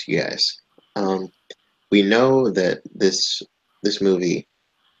to ask you guys. We know that this movie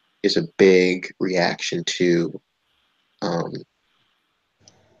is a big reaction um,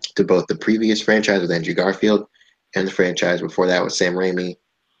 to both the previous franchise with Andrew Garfield and the franchise before that with Sam Raimi.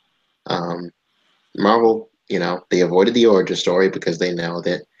 Marvel, they avoided the origin story because they know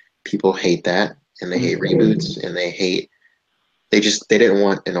that people hate that and they hate reboots and they didn't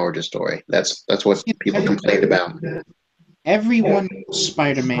want an origin story. That's what people complained about. Everyone knows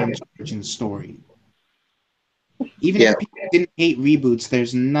Spider-Man's origin story. Even if people didn't hate reboots,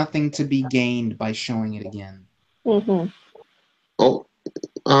 there's nothing to be gained by showing it again. Oh,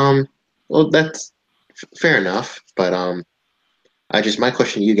 well, that's fair enough. But my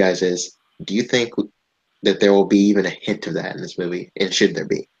question to you guys is: do you think that there will be even a hint of that in this movie, and should there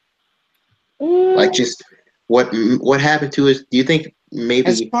be? Like, just what happened to us? Do you think maybe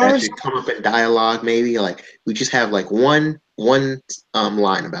that should come up in dialogue? Maybe like we just have like one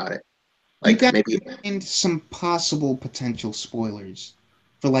line about it. Like you maybe find some possible potential spoilers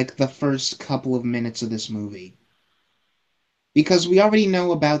for like the first couple of minutes of this movie. Because we already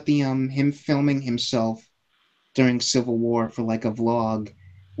know about the him filming himself during Civil War for like a vlog,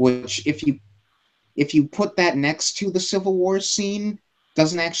 which if you put that next to the Civil War scene,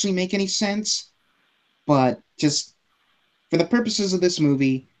 doesn't actually make any sense. But just for the purposes of this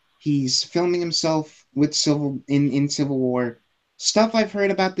movie, he's filming himself with in Civil War. Stuff I've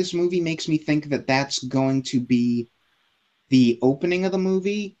heard about this movie makes me think that that's going to be the opening of the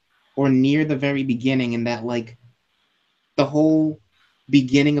movie or near the very beginning, and that like the whole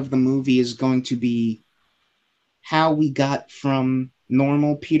beginning of the movie is going to be how we got from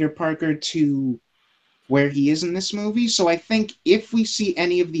normal Peter Parker to where he is in this movie. So I think if we see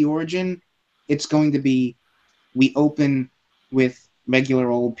any of the origin, it's going to be we open with regular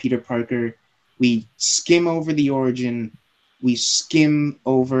old Peter Parker, we skim over the origin, we skim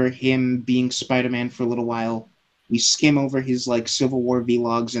over him being Spider-Man for a little while, we skim over his like Civil War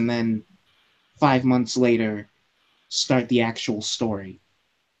vlogs, and then 5 months later start the actual story.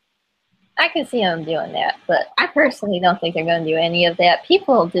 I can see them doing that, but I personally don't think they're going to do any of that.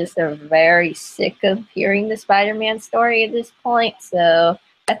 People just are very sick of hearing the Spider-Man story at this point, so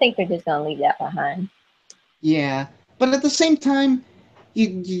I think they're just going to leave that behind. Yeah, but at the same time,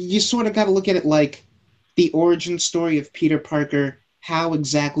 you sort of got to look at it like the origin story of Peter Parker, how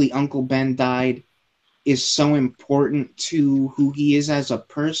exactly Uncle Ben died, is so important to who he is as a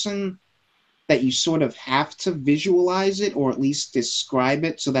person that you sort of have to visualize it or at least describe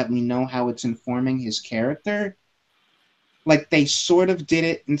it so that we know how it's informing his character. Like they sort of did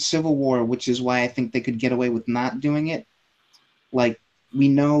it in Civil War, which is why I think they could get away with not doing it. Like we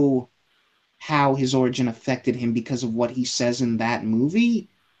know how his origin affected him because of what he says in that movie.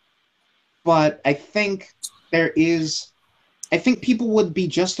 But I think I think people would be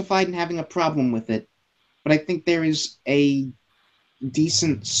justified in having a problem with it. But I think there is a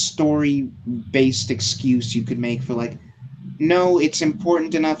decent story-based excuse you could make for like, no, it's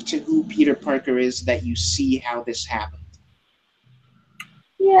important enough to who Peter Parker is that you see how this happened.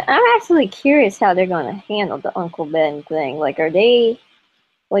 Yeah, I'm actually curious how they're going to handle the Uncle Ben thing. Like, are they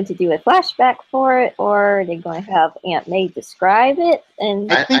going to do a flashback for it, or are they going to have Aunt May describe it?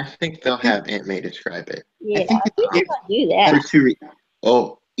 And I think they'll have Aunt May describe it. yeah, think I think they're if going to do For that.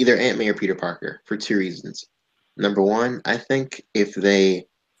 two either Aunt May or Peter Parker for two reasons. Number one, I think if they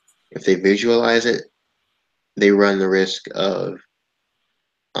visualize it, they run the risk of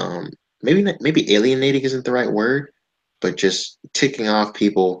maybe alienating isn't the right word, but just ticking off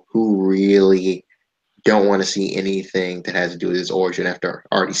people who really don't want to see anything that has to do with his origin after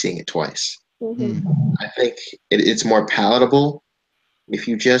already seeing it twice. Mm-hmm. I think it's more palatable if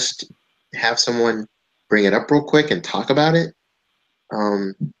you just have someone bring it up real quick and talk about it.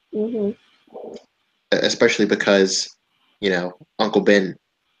 Mm-hmm. Especially because Uncle Ben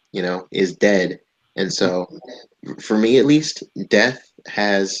is dead, and so for me at least, death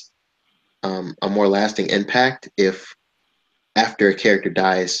has a more lasting impact if after a character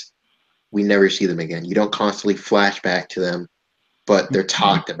dies, we never see them again. You don't constantly flash back to them, but they're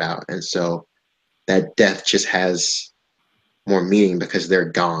talked about, and so that death just has more meaning because they're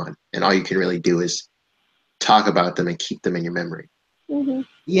gone, and all you can really do is talk about them and keep them in your memory. Mm-hmm.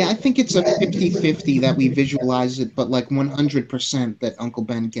 Yeah, I think it's a 50-50 that we visualize it, but like 100% that Uncle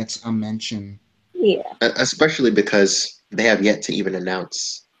Ben gets a mention. Yeah. Especially because they have yet to even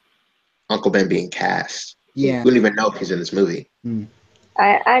announce Uncle Ben being cast. Yeah. We don't even know if he's in this movie.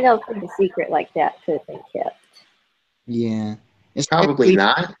 I don't think a secret like that could have been kept. Yeah. Probably Especially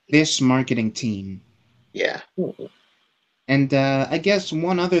not. this marketing team. Yeah. Mm-hmm. And I guess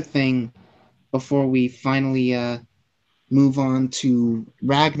one other thing before we finally move on to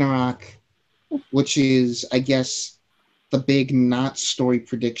Ragnarok, which is, I guess, the big not story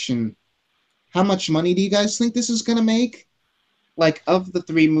prediction. How much money do you guys think this is going to make? Like, of the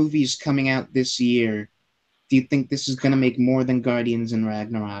three movies coming out this year, do you think this is going to make more than Guardians and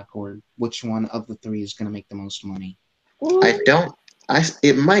Ragnarok, or which one of the three is going to make the most money? I don't.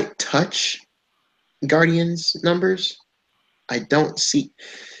 It might touch Guardians numbers. I don't see.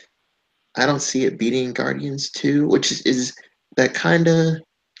 I don't see it beating Guardians 2, which is that kind of.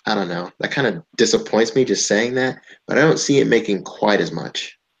 I don't know. That kind of disappoints me just saying that, but I don't see it making quite as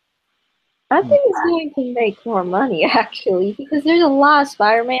much. I think it's going to make more money actually, because there's a lot of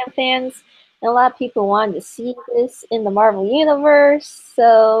Spider-Man fans and a lot of people wanting to see this in the Marvel universe.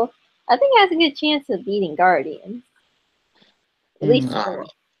 So I think it has a good chance of beating Guardians. At least Um,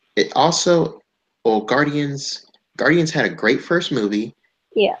 it also, well, Guardians had a great first movie.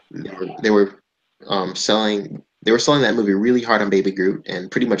 yeah. They were selling that movie really hard on Baby Groot, and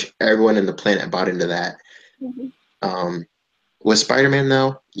pretty much everyone in the planet bought into that. Mm-hmm. Um, with Spider-Man,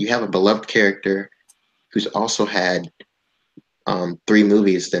 though, you have a beloved character who's also had three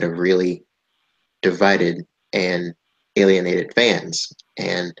movies that have really divided and alienated fans,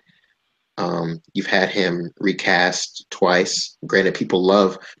 and you've had him recast twice. Granted,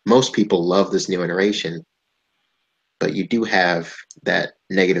 most people love this new iteration, but you do have that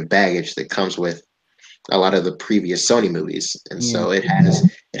negative baggage that comes with a lot of the previous Sony movies, and Yeah. so it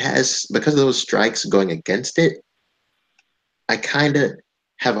has because of those strikes going against it. I kind of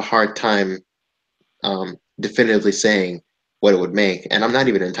have a hard time definitively saying what it would make, and I'm not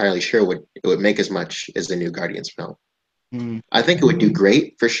even entirely sure what it would make as much as the new Guardians film. Mm. I think it would do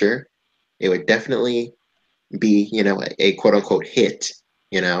great for sure. It would definitely be, a quote unquote hit.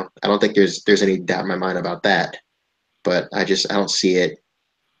 I don't think there's any doubt in my mind about that. But I don't see it.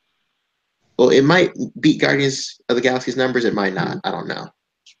 Well, it might beat Guardians of the Galaxy's numbers. It might not. I don't know.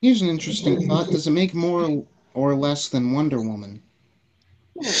 Here's an interesting thought. Does it make more or less than Wonder Woman?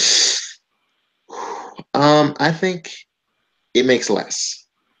 I think it makes less.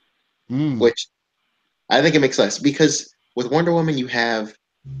 Mm. Which I think it makes less because with Wonder Woman you have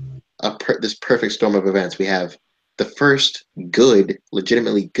this perfect storm of events. We have the first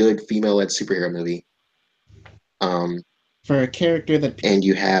legitimately good female-led superhero movie. For a character that people And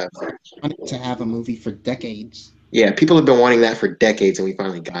you have wanted to have a movie for decades. Yeah, people have been wanting that for decades, and we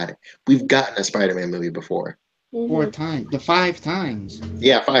finally got it. We've gotten a Spider-Man movie before. Four Mm-hmm. times, the 5 times.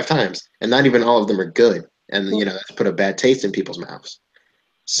 Yeah, 5 times, and not even all of them are good. And that's put a bad taste in people's mouths.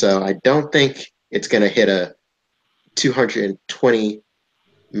 So I don't think it's going to hit a 220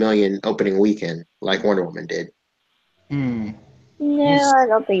 million opening weekend like Wonder Woman did. Hmm. No, I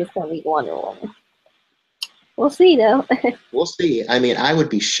don't think it's gonna be Wonder Woman. We'll see though. We'll see. I mean, I would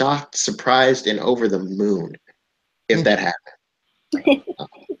be shocked, surprised, and over the moon if that happened.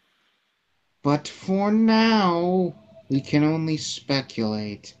 But for now, we can only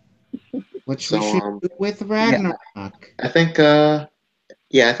speculate, which we So should do with Ragnarok. I think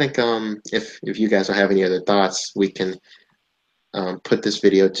if you guys don't have any other thoughts, we can put this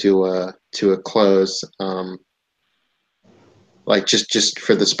video to a close. Like just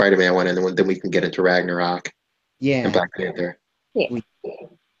for the Spider-Man one, and then we can get into Ragnarok and Yeah. Black Panther. Yeah.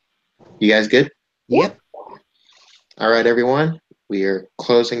 You guys good? Yep. All right, everyone. We are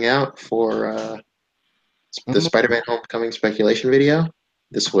closing out for the Spider-Man Homecoming speculation video.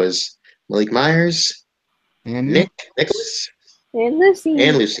 This was Malik Myers, And Nicholas, And Lucy.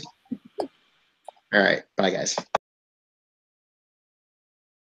 and Lucy. All right. Bye, guys.